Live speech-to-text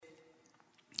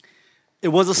It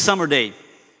was a summer day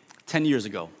 10 years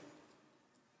ago,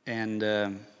 and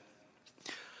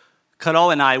Carol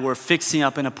and I were fixing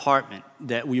up an apartment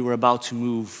that we were about to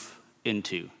move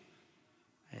into.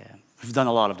 We've done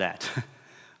a lot of that,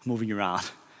 moving around.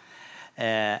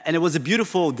 And it was a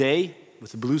beautiful day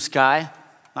with a blue sky,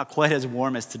 not quite as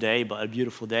warm as today, but a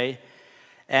beautiful day.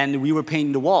 And we were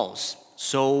painting the walls,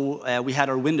 so we had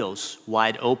our windows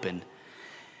wide open.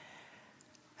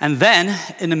 And then,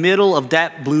 in the middle of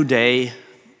that blue day,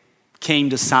 came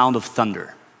the sound of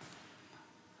thunder.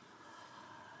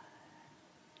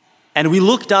 And we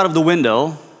looked out of the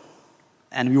window,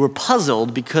 and we were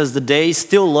puzzled because the day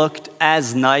still looked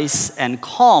as nice and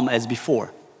calm as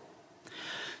before.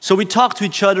 So we talked to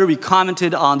each other, we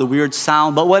commented on the weird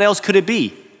sound, but what else could it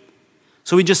be?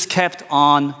 So we just kept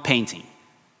on painting.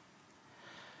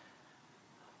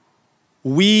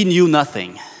 We knew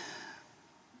nothing.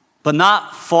 But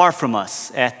not far from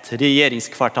us, at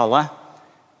Regeringskvartalet,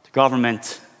 the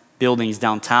government buildings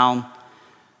downtown,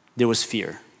 there was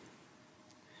fear.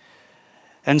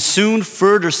 And soon,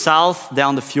 further south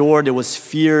down the fjord, there was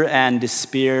fear and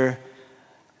despair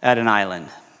at an island.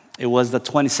 It was the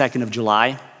 22nd of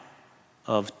July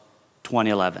of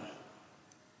 2011.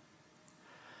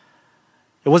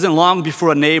 It wasn't long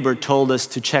before a neighbor told us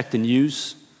to check the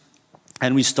news,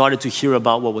 and we started to hear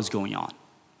about what was going on.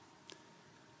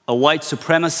 A white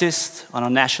supremacist on a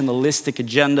nationalistic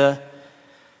agenda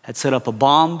had set up a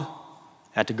bomb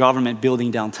at the government building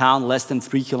downtown, less than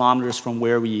 3 kilometers from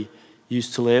where we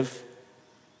used to live.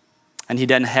 And he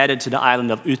then headed to the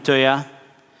island of Utøya,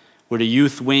 where the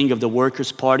youth wing of the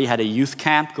Workers' Party had a youth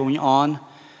camp going on,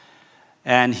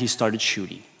 and he started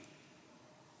shooting,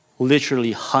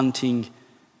 literally hunting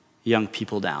young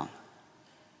people down,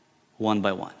 one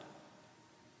by one.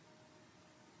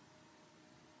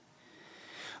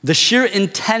 The sheer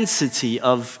intensity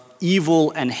of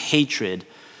evil and hatred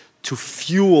to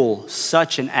fuel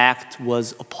such an act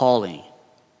was appalling.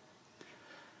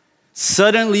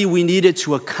 Suddenly, we needed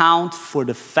to account for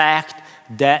the fact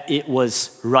that it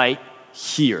was right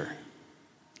here.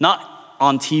 Not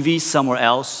on TV somewhere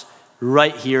else,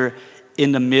 right here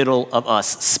in the middle of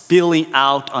us, spilling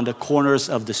out on the corners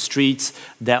of the streets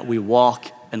that we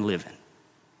walk and live in.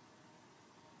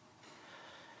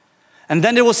 And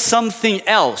then there was something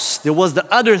else. There was the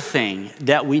other thing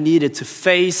that we needed to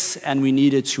face and we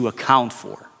needed to account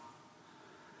for.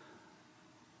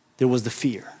 There was the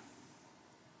fear.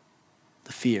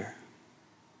 The fear.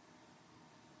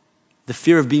 The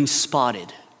fear of being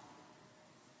spotted,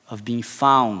 of being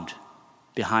found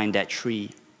behind that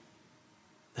tree.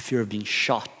 The fear of being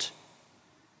shot.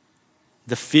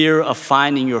 The fear of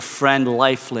finding your friend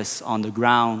lifeless on the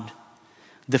ground.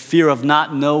 The fear of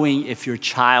not knowing if your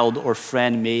child or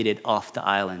friend made it off the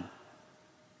island.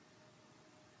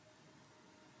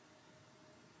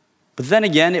 But then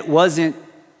again, it wasn't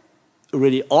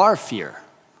really our fear,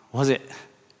 was it?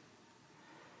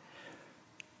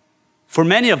 For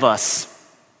many of us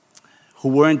who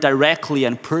weren't directly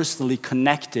and personally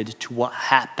connected to what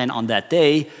happened on that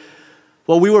day,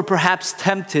 well, we were perhaps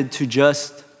tempted to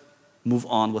just move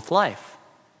on with life.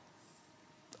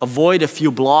 Avoid a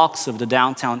few blocks of the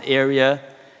downtown area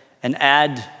and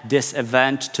add this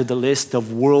event to the list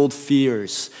of world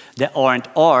fears that aren't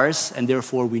ours and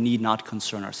therefore we need not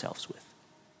concern ourselves with.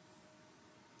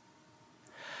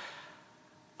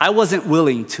 I wasn't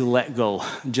willing to let go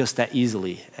just that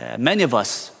easily. Many of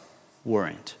us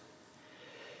weren't.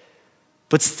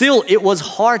 But still, it was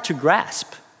hard to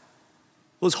grasp.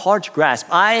 It was hard to grasp.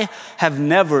 I have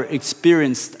never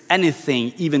experienced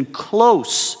anything even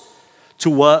close to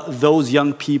what those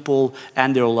young people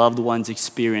and their loved ones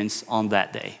experienced on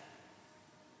that day.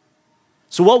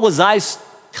 So what was I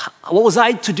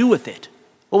to do with it?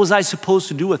 What was I supposed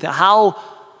to do with it?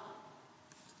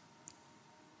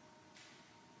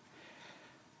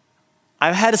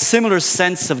 I've had a similar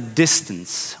sense of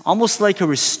distance, almost like a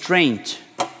restraint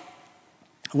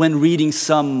when reading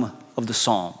some of the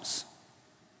Psalms.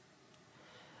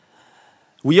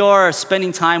 We are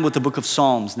spending time with the book of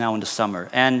Psalms now in the summer,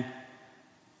 and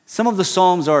some of the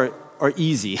Psalms are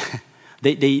easy.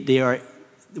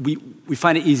 We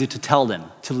find it easy to tell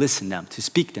them, to listen them, to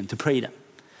speak them, to pray them.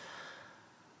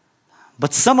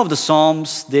 But some of the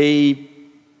Psalms, they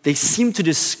seem to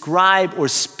describe or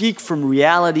speak from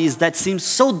realities that seem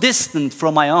so distant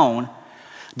from my own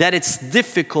that it's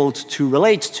difficult to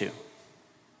relate to.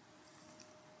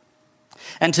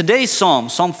 And today's Psalm,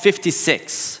 Psalm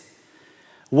 56,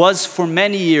 was for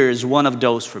many years one of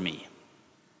those for me.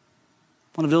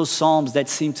 One of those psalms that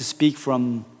seem to speak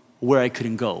from where I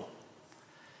couldn't go.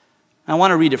 I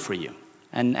want to read it for you.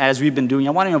 And as we've been doing,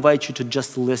 I want to invite you to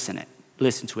just listen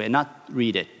listen to it, not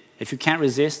read it. If you can't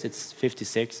resist, it's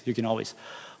 56. You can always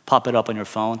pop it up on your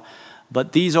phone.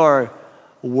 But these are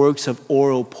works of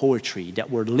oral poetry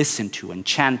that were listened to and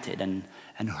chanted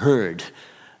and heard.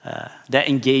 That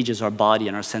engages our body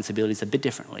and our sensibilities a bit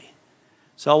differently.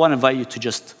 So I want to invite you to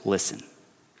just listen.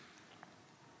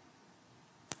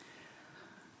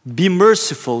 Be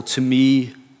merciful to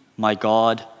me, my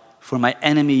God, for my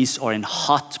enemies are in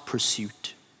hot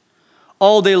pursuit.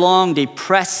 All day long they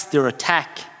press their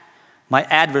attack. My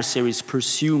adversaries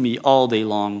pursue me all day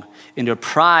long. In their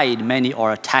pride many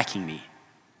are attacking me.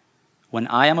 When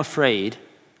I am afraid,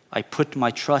 I put my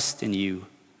trust in you.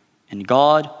 In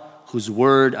God, whose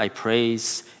word I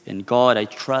praise. In God I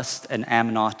trust and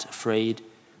am not afraid.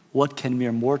 What can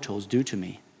mere mortals do to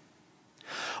me?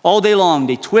 All day long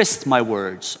they twist my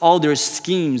words. All their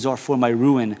schemes are for my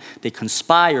ruin. They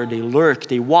conspire, they lurk,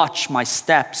 they watch my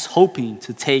steps, hoping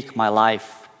to take my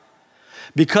life.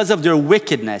 Because of their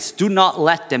wickedness, do not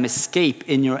let them escape.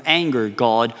 In your anger,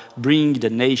 God, bring the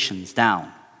nations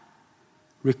down.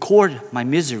 Record my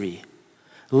misery.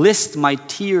 List my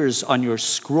tears on your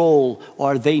scroll,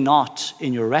 or are they not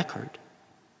in your record?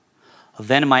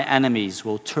 Then my enemies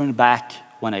will turn back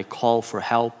when I call for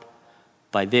help.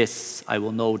 By this I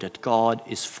will know that God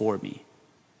is for me.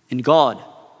 In God,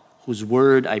 whose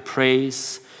word I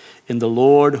praise, in the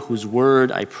Lord, whose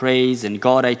word I praise, in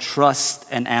God I trust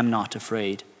and am not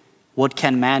afraid. What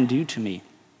can man do to me?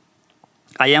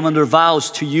 I am under vows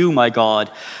to you, my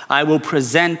God. I will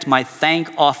present my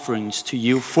thank offerings to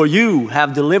you, for you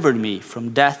have delivered me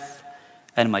from death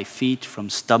and my feet from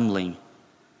stumbling,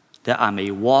 that I may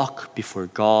walk before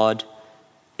God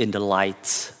in the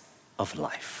light of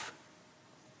life.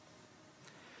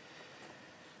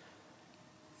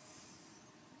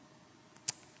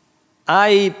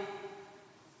 I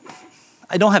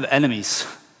don't have enemies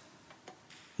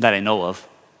that I know of.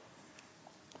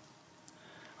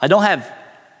 I don't have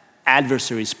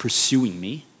adversaries pursuing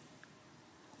me.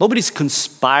 Nobody's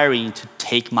conspiring to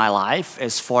take my life,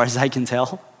 as far as I can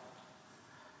tell.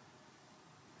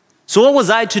 So what was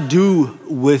I to do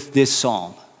with this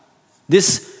psalm?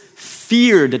 This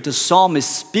fear that the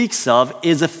psalmist speaks of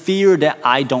is a fear that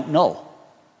I don't know.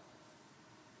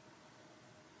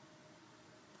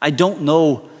 I don't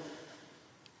know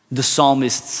the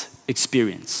psalmist's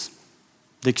experience,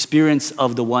 the experience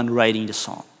of the one writing the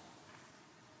psalm.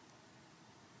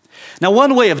 Now,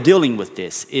 one way of dealing with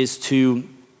this is to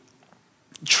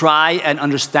try and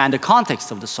understand the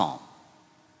context of the psalm.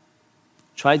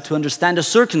 Try to understand the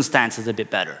circumstances a bit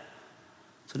better,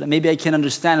 so that maybe I can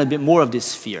understand a bit more of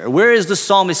this fear. Where is the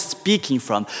psalmist speaking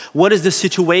from? What is the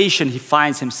situation he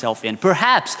finds himself in?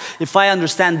 Perhaps if I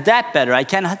understand that better, I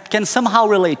can somehow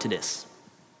relate to this.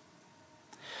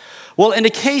 Well, in the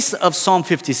case of Psalm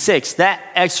 56, that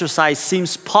exercise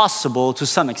seems possible to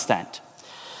some extent.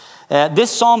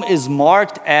 This psalm is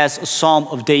marked as a psalm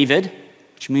of David,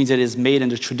 which means it is made in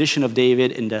the tradition of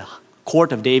David, in the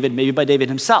court of David, maybe by David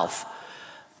himself.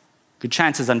 Good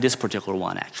chances on this particular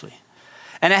one, actually.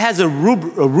 And it has a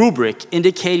rubric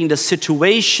indicating the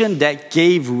situation that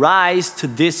gave rise to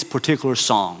this particular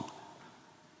song,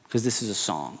 because this is a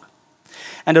song.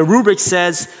 And the rubric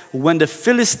says, when the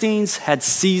Philistines had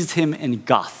seized him in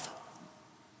Gath.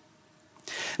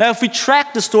 Now, if we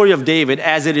track the story of David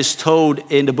as it is told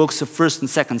in the books of 1st and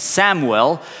 2nd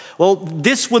Samuel, well,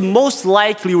 this would most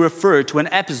likely refer to an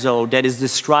episode that is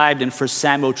described in 1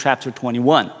 Samuel chapter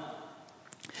 21.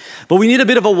 But we need a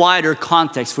bit of a wider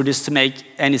context for this to make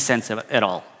any sense at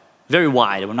all. Very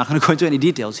wide. We're not going to go into any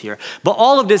details here. But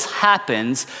all of this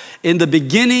happens in the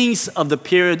beginnings of the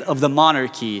period of the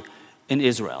monarchy in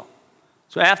Israel.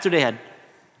 So after they had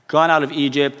gone out of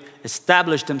Egypt,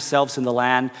 established themselves in the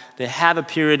land, they have a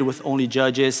period with only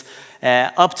judges.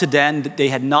 Up to then, they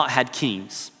had not had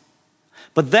kings.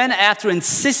 But then after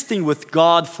insisting with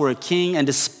God for a king, and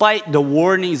despite the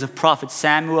warnings of prophet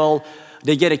Samuel,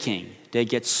 they get a king. They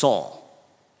get Saul.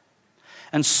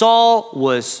 And Saul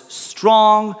was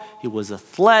strong, he was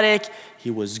athletic, he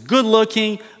was good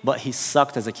looking, but he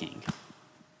sucked as a king.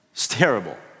 It's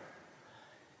terrible.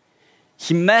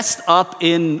 He messed up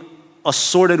in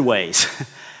assorted ways.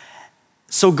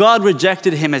 So God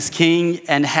rejected him as king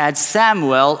and had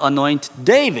Samuel anoint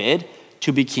David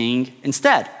to be king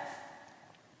instead.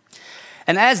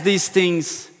 And as these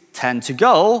things tend to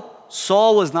go,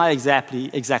 Saul was not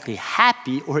exactly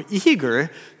happy or eager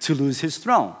to lose his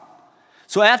throne.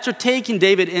 So after taking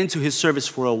David into his service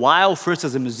for a while, first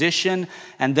as a musician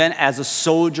and then as a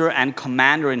soldier and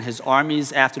commander in his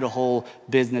armies after the whole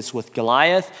business with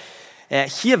Goliath,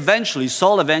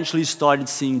 Saul eventually started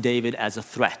seeing David as a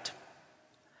threat.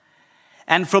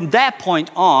 And from that point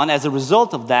on, as a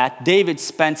result of that, David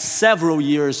spent several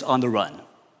years on the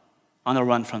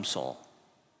run from Saul.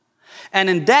 And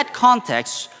in that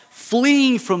context,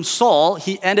 fleeing from Saul,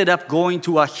 he ended up going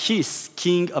to Achish,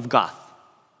 king of Gath.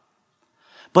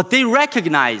 But they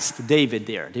recognized David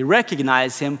there. They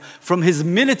recognized him from his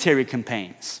military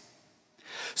campaigns.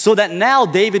 So that now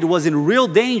David was in real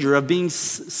danger of being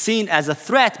seen as a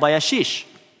threat by Achish.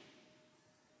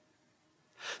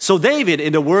 So David,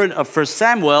 in the word of 1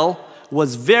 Samuel,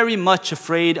 was very much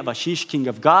afraid of Achish, king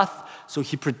of Gath. So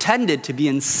he pretended to be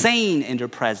insane in their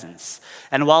presence.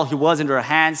 And while he was in their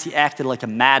hands, he acted like a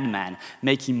madman,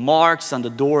 making marks on the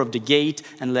door of the gate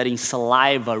and letting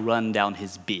saliva run down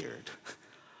his beard.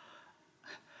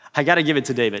 I got to give it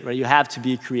to David, right? You have to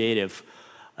be creative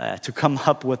to come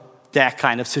up with that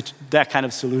kind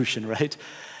of solution, right?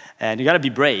 And you got to be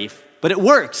brave, but it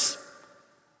works.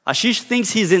 Achish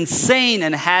thinks he's insane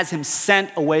and has him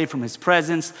sent away from his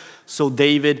presence, so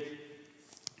David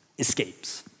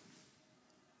escapes.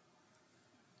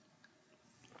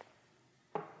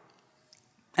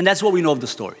 And that's what we know of the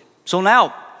story. So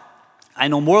now, I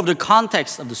know more of the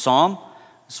context of the psalm,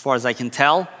 as far as I can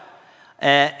tell,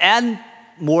 and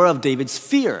more of David's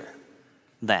fear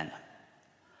then.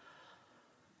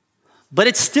 But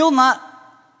it's still not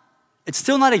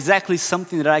exactly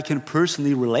something that I can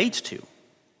personally relate to.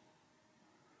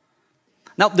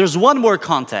 Now, there's one more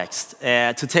context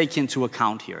to take into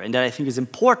account here, and that I think is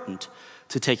important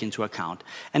to take into account.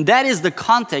 And that is the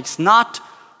context not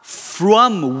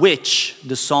from which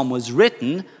the psalm was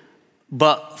written,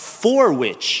 but for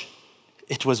which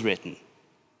it was written.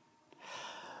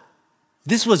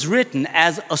 This was written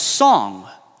as a song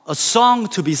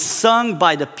to be sung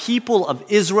by the people of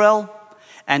Israel,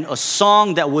 and a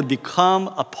song that would become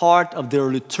a part of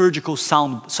their liturgical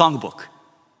songbook,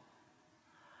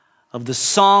 of the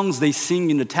songs they sing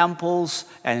in the temples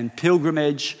and in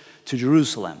pilgrimage to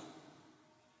Jerusalem.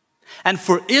 And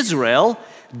for Israel,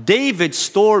 David's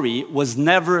story was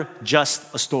never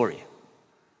just a story.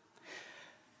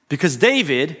 Because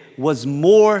David was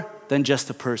more than just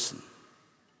a person.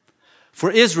 For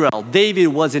Israel, David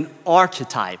was an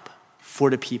archetype for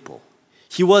the people.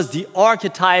 He was the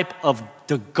archetype of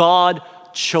the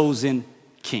God-chosen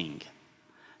king.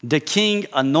 The king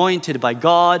anointed by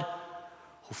God,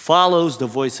 who follows the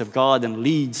voice of God and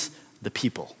leads the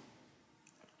people.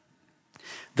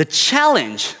 The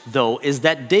challenge, though, is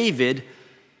that David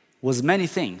was many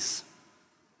things.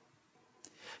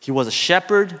 He was a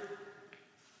shepherd.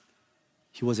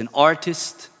 He was an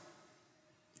artist.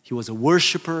 He was a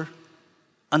worshiper.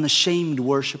 Unashamed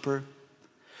worshiper.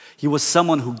 He was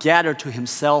someone who gathered to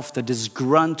himself the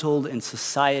disgruntled in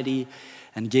society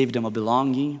and gave them a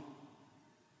belonging.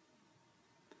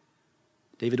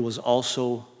 David was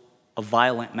also a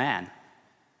violent man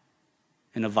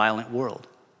in a violent world.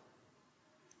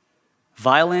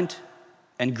 Violent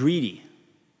and greedy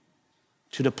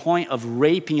to the point of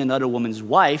raping another woman's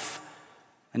wife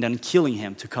and then killing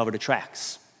him to cover the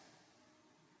tracks.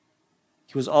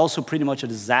 He was also pretty much a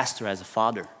disaster as a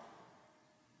father.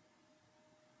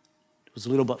 There was a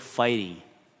little bit fighting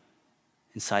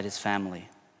inside his family.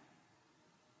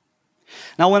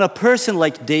 Now, when a person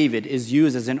like David is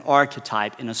used as an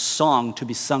archetype in a song to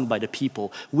be sung by the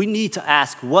people, we need to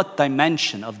ask what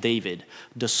dimension of David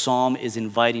the psalm is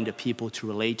inviting the people to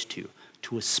relate to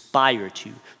aspire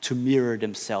to mirror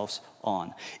themselves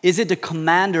on. Is it the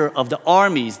commander of the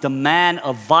armies, the man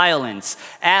of violence,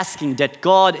 asking that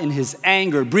God in his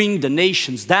anger bring the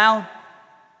nations down?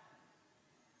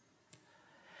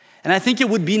 And I think it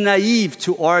would be naive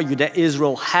to argue that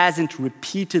Israel hasn't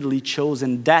repeatedly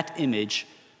chosen that image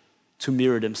to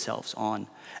mirror themselves on,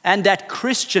 and that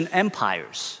Christian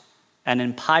empires and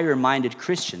empire-minded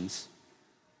Christians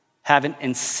haven't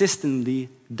insistently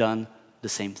done the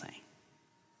same thing.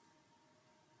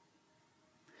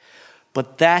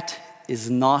 But that is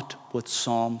not what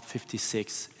Psalm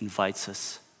 56 invites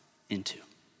us into.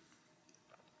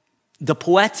 The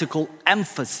poetical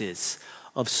emphasis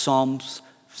of Psalms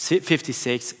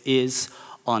 56 is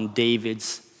on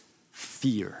David's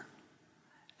fear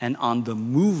and on the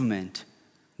movement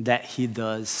that he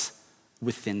does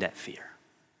within that fear.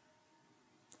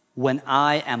 When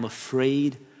I am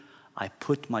afraid, I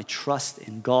put my trust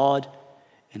in God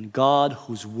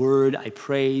whose word I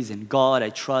praise, in God I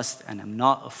trust and am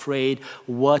not afraid.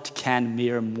 What can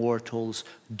mere mortals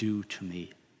do to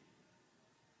me?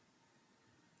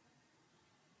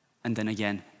 And then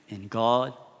again, in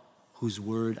God whose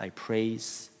word I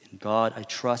praise, in God I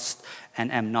trust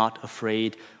and am not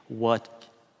afraid. What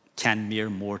can mere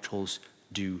mortals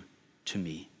do to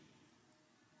me?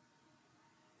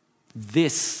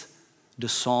 This, the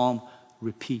psalm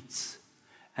repeats.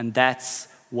 And that's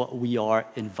what we are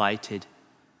invited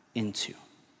into.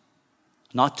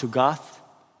 Not to Gath,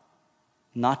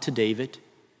 not to David,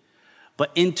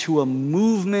 but into a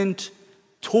movement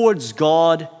towards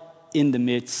God in the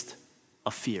midst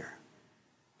of fear.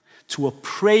 To a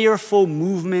prayerful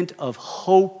movement of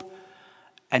hope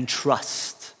and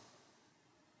trust.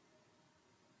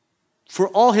 For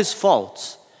all his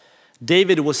faults,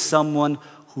 David was someone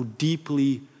who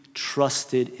deeply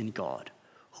trusted in God,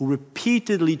 who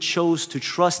repeatedly chose to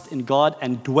trust in God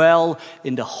and dwell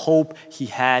in the hope he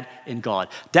had in God.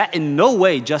 That in no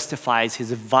way justifies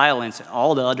his violence and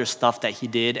all the other stuff that he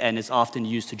did and is often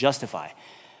used to justify.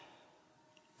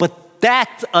 But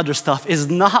that other stuff is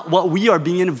not what we are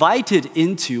being invited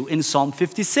into in Psalm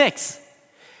 56.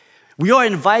 We are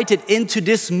invited into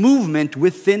this movement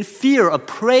within fear, a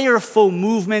prayerful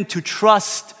movement to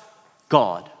trust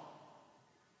God.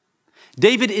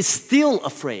 David is still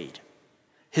afraid.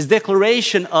 His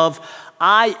declaration of,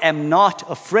 "I am not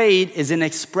afraid," is an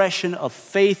expression of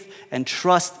faith and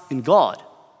trust in God.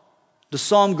 The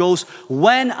psalm goes,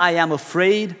 "When I am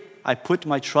afraid, I put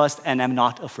my trust and am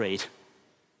not afraid."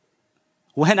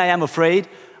 When I am afraid,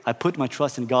 I put my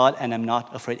trust in God and am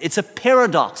not afraid. It's a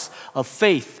paradox of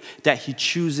faith that he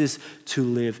chooses to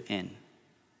live in.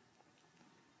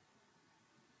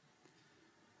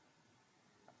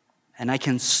 And I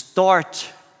can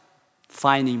start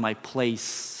finding my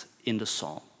place in the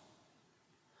psalm.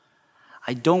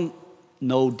 I don't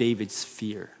know David's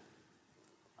fear.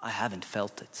 I haven't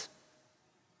felt it.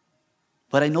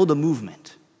 But I know the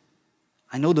movement.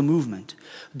 I know the movement.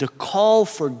 The call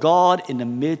for God in the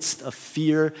midst of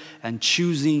fear and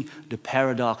choosing the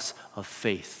paradox of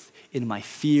faith. In my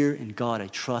fear, in God I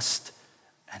trust,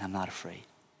 and I'm not afraid.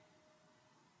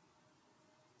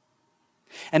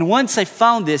 And once I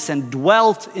found this and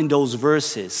dwelt in those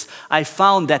verses, I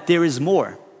found that there is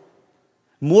more.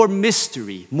 More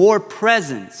mystery, more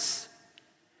presence.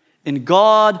 In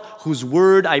God, whose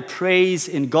word I praise,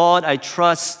 in God I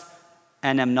trust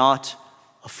and am not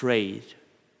afraid.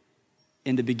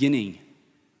 In the beginning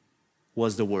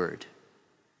was the Word.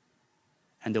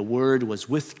 And the Word was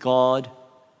with God,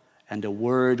 and the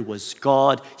Word was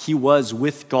God. He was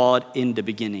with God in the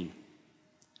beginning.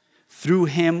 Through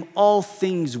him all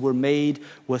things were made.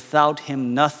 Without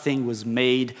him nothing was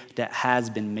made that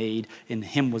has been made. In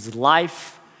him was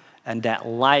life, and that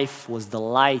life was the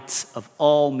light of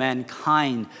all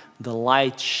mankind. The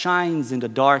light shines in the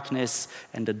darkness,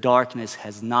 and the darkness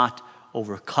has not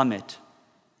overcome it.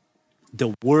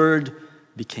 The Word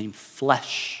became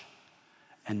flesh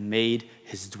and made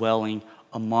his dwelling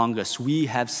among us. We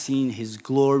have seen his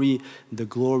glory, the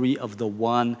glory of the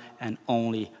one and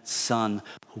only Son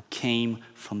who came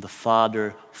from the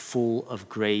Father, full of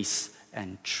grace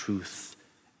and truth.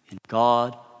 In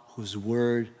God, whose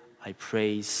word I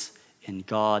praise, in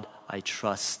God I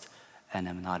trust and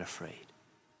am not afraid.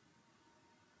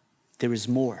 There is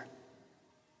more.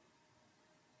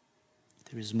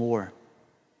 There is more.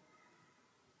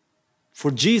 For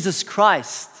Jesus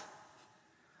Christ,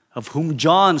 of whom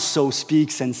John so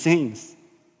speaks and sings,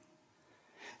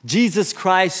 Jesus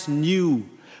Christ knew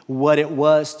what it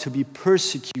was to be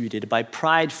persecuted by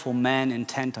prideful men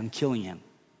intent on killing him.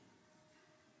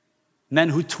 Men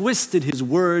who twisted his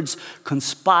words,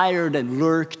 conspired and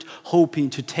lurked,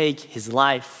 hoping to take his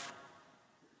life.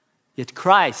 Yet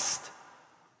Christ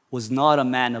was not a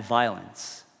man of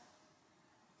violence,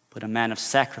 but a man of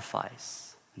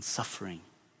sacrifice and suffering.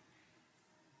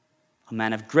 A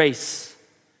man of grace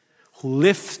who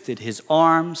lifted his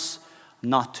arms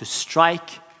not to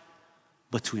strike,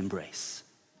 but to embrace.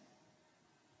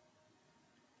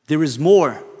 There is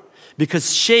more,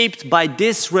 because shaped by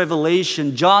this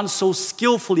revelation, John so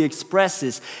skillfully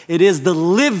expresses, it is the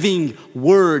living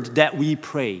word that we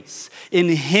praise. In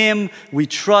him we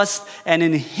trust, and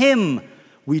in him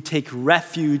we take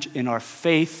refuge in our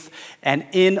faith, and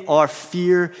in our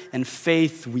fear and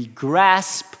faith we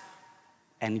grasp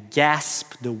and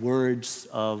gasp the words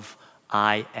of,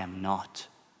 "I am not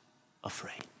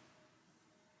afraid."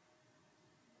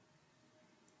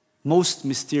 Most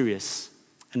mysterious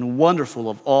and wonderful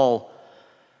of all,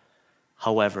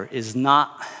 however, is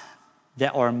not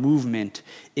that our movement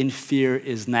in fear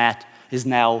is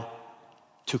now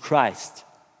to Christ.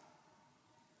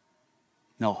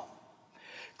 No.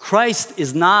 Christ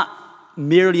is not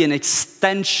merely an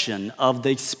extension of the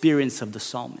experience of the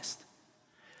psalmist.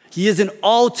 He is an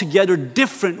altogether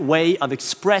different way of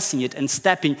expressing it and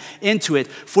stepping into it.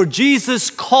 For Jesus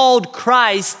called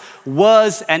Christ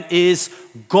was and is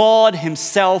God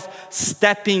himself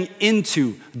stepping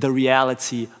into the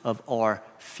reality of our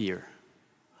fear.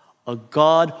 A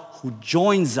God who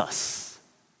joins us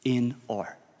in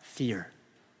our fear.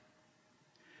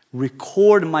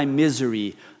 Record my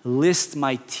misery, list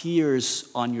my tears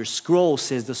on your scroll,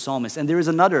 says the psalmist. And there is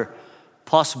another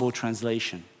possible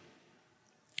translation.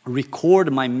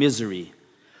 Record my misery,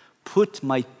 put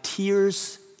my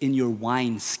tears in your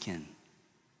wineskin.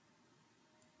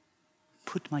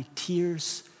 Put my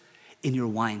tears in your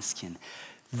wineskin.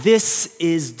 This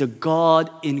is the God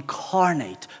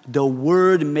incarnate, the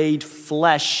Word made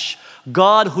flesh.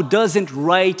 God who doesn't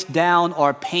write down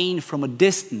our pain from a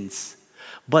distance,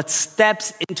 but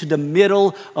steps into the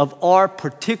middle of our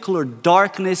particular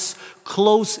darkness,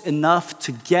 close enough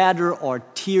to gather our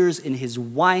tears in his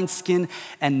wineskin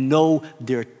and know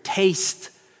their taste,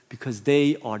 because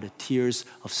they are the tears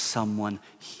of someone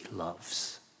he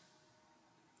loves.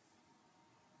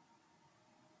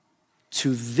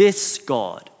 To this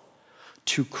God,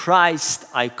 to Christ,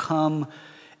 I come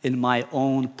in my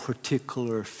own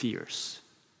particular fears.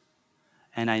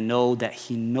 And I know that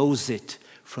he knows it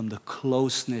from the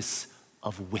closeness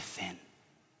of within.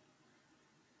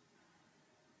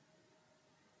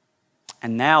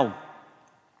 And now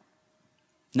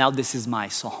this is my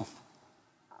psalm.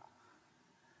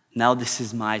 Now this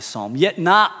is my psalm. Yet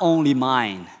not only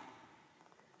mine,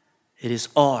 it is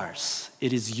ours,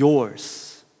 it is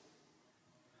yours.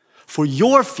 For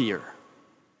your fear,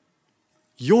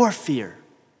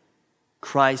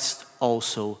 Christ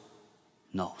also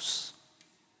knows.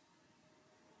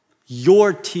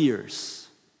 Your tears,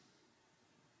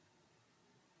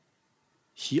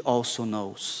 he also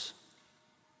knows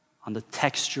on the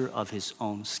texture of his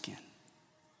own skin.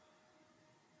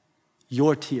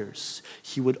 Your tears,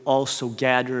 he would also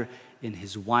gather in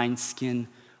his wineskin,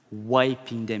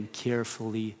 wiping them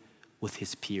carefully with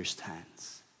his pierced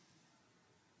hands.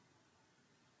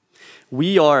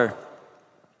 We are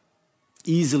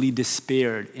easily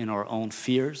despaired in our own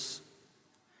fears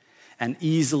and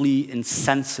easily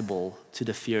insensible to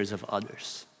the fears of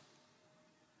others,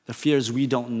 the fears we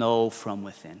don't know from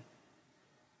within.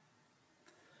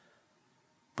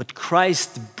 But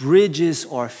Christ bridges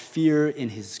our fear in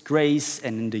his grace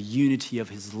and in the unity of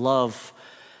his love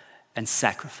and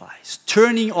sacrifice,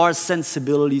 turning our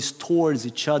sensibilities towards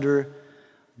each other,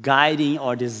 guiding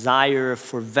our desire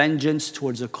for vengeance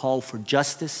towards a call for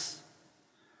justice,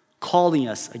 calling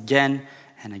us again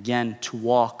and again to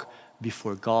walk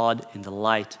before God in the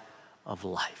light of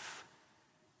life.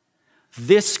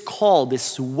 This call,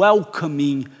 this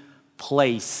welcoming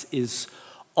place is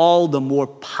all the more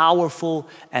powerful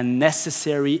and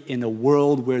necessary in a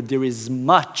world where there is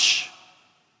much,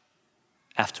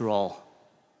 after all,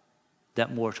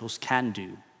 that mortals can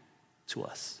do to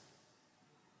us,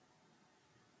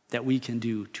 that we can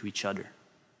do to each other.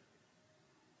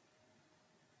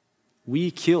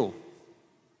 We kill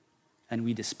and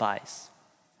we despise.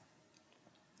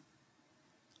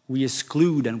 We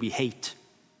exclude and we hate.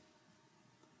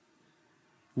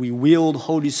 We wield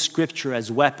Holy Scripture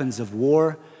as weapons of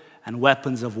war and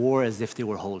weapons of war as if they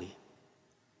were holy.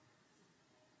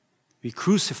 We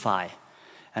crucify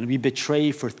and we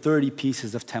betray for 30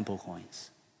 pieces of temple coins.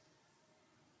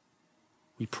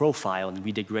 We profile and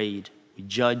we degrade. We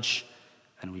judge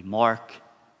and we mark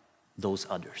those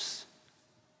others.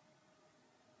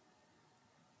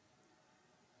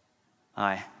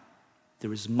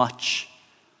 There is much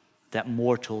that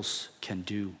mortals can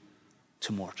do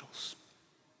to mortals.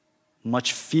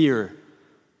 Much fear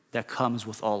that comes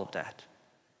with all of that.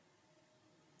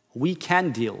 We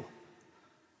can deal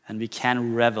and we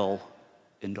can revel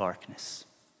in darkness.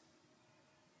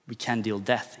 We can deal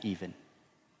death even.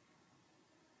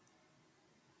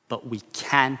 But we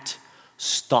can't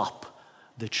stop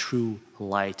the true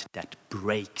light that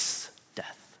breaks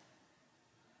death.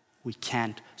 We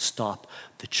can't stop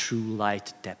the true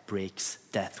light that breaks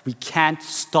death. We can't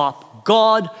stop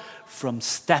God from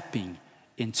stepping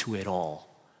into it all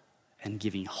and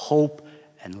giving hope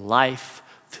and life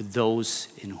to those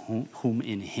in whom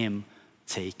in him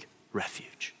take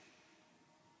refuge.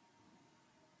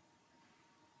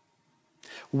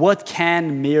 What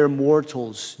can mere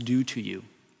mortals do to you?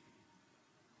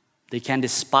 They can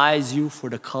despise you for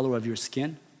the color of your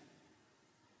skin,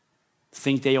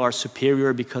 think they are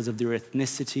superior because of their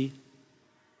ethnicity,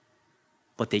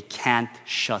 but they can't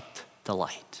shut the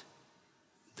light.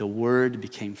 The Word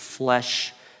became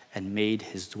flesh and made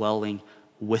his dwelling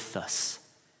with us.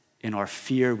 In our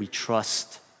fear we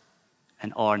trust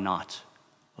and are not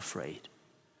afraid.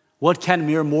 What can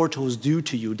mere mortals do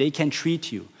to you? They can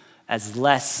treat you as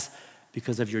less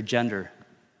because of your gender,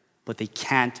 but they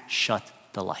can't shut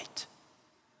the light.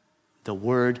 The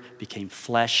Word became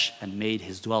flesh and made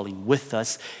his dwelling with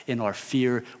us. In our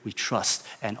fear we trust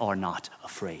and are not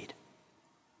afraid.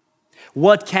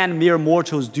 What can mere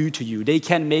mortals do to you? They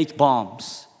can make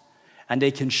bombs, and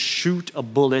they can shoot a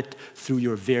bullet through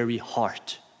your very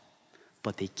heart,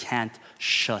 but they can't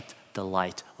shut the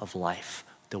light of life.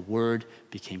 The Word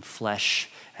became flesh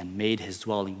and made his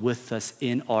dwelling with us.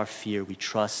 In our fear we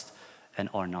trust and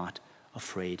are not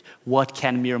afraid. What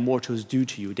can mere mortals do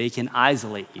to you? They can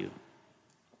isolate you.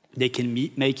 They can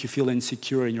make you feel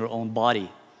insecure in your own body.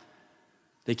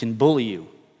 They can bully you.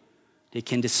 They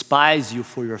can despise you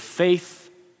for your faith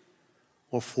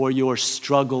or for your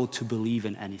struggle to believe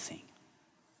in anything.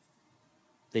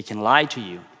 They can lie to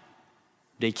you.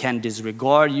 They can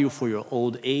disregard you for your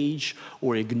old age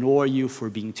or ignore you for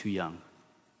being too young.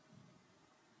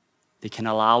 They can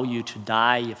allow you to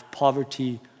die of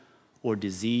poverty or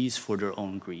disease for their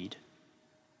own greed.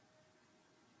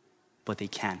 But they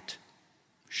can't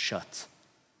shut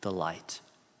the light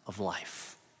of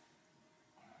life.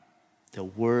 The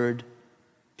Word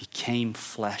became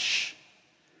flesh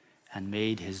and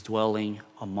made his dwelling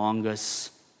among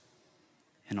us.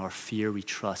 In our fear we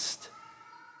trust,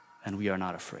 and we are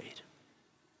not afraid.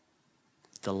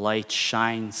 The light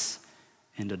shines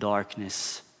in the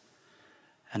darkness,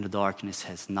 and the darkness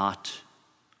has not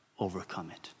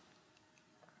overcome it.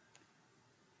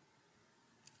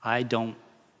 I don't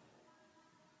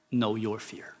know your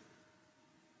fear.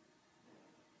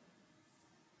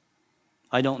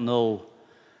 I don't know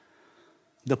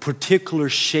the particular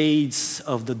shades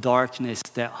of the darkness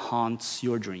that haunts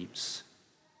your dreams.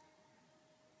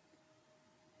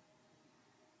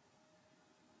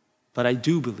 But I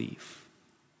do believe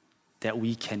that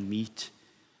we can meet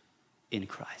in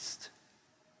Christ.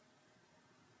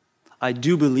 I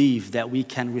do believe that we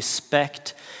can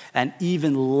respect and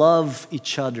even love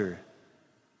each other,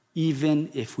 even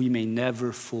if we may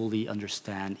never fully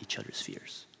understand each other's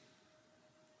fears.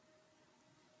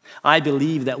 I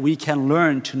believe that we can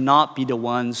learn to not be the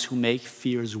ones who make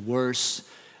fears worse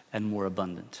and more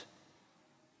abundant.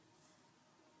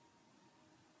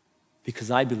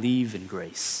 Because I believe in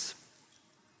grace.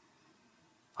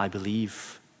 I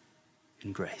believe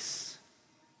in grace.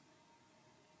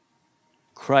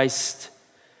 Christ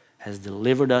has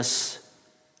delivered us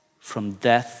from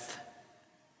death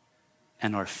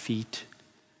and our feet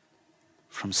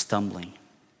from stumbling,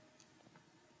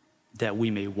 that we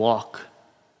may walk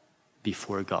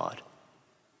before God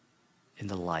in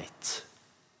the light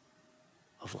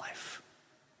of life.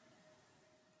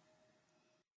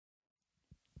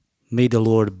 May the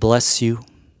Lord bless you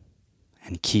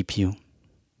and keep you.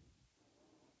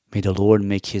 May the Lord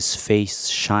make his face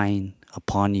shine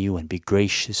upon you and be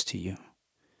gracious to you.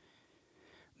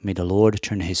 May the Lord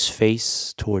turn his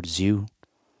face towards you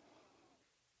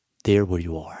there where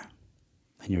you are,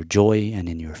 in your joy and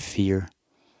in your fear,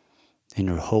 in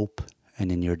your hope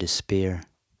and in your despair.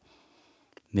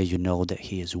 May you know that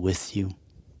he is with you,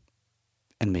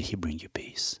 and may he bring you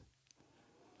peace.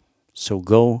 So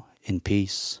go in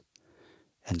peace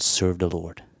and serve the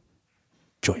Lord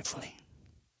joyfully.